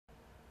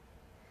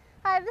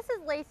Hi, this is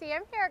Lacey.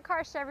 I'm here at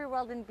Car Chevy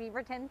World in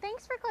Beaverton.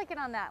 Thanks for clicking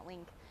on that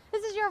link.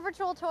 This is your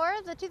virtual tour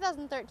of the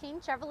 2013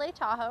 Chevrolet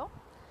Tahoe.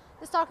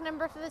 The stock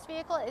number for this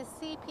vehicle is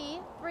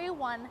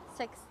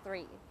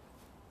CP3163.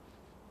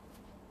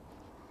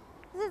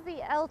 This is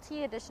the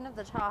LT edition of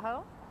the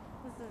Tahoe.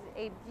 This is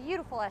a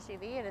beautiful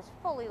SUV. It is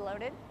fully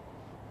loaded.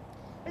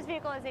 This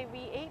vehicle is a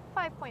V8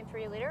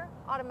 5.3 liter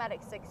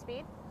automatic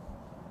 6-speed.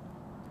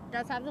 It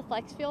does have the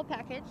flex fuel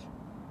package.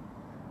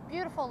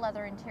 Beautiful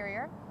leather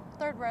interior,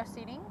 third row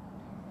seating,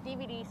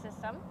 DVD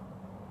system.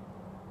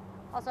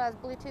 Also has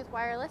Bluetooth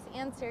wireless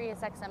and Sirius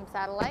XM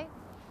satellite.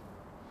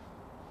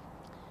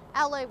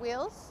 Alloy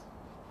wheels,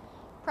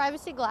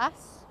 privacy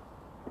glass.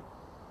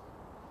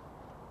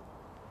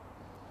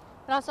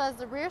 It also has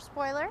the rear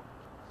spoiler,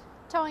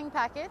 towing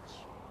package.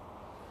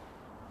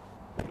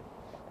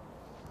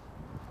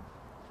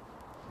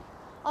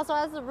 Also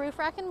has the roof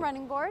rack and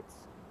running boards,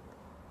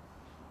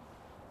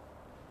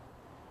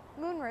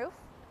 moonroof,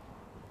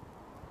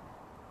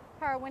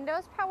 power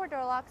windows, power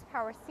door locks,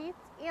 power seats,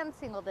 and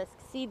single disc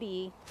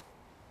CD.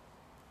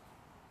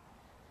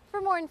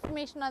 For more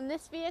information on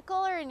this vehicle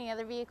or any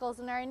other vehicles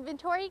in our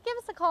inventory, give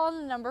us a call on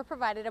the number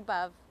provided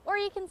above, or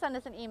you can send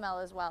us an email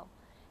as well.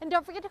 And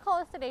don't forget to call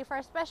us today for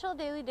our special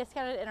daily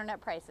discounted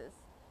internet prices.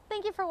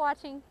 Thank you for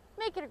watching.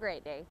 Make it a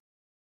great day.